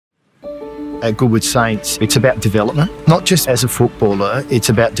At Goodwood Saints, it's about development, not just as a footballer, it's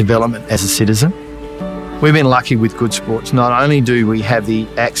about development as a citizen. We've been lucky with Good Sports. Not only do we have the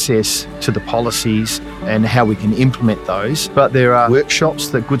access to the policies and how we can implement those, but there are workshops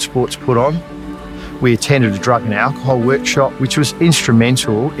that Good Sports put on. We attended a drug and alcohol workshop, which was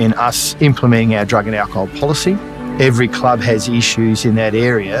instrumental in us implementing our drug and alcohol policy. Every club has issues in that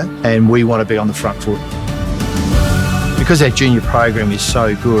area, and we want to be on the front foot. Because our junior program is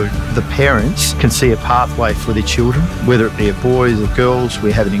so good, the parents can see a pathway for their children, whether it be a boys or girls.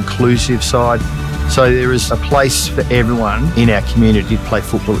 We have an inclusive side. So there is a place for everyone in our community to play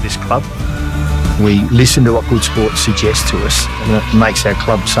football at this club. We listen to what Good Sports suggests to us, and it makes our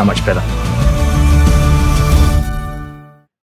club so much better.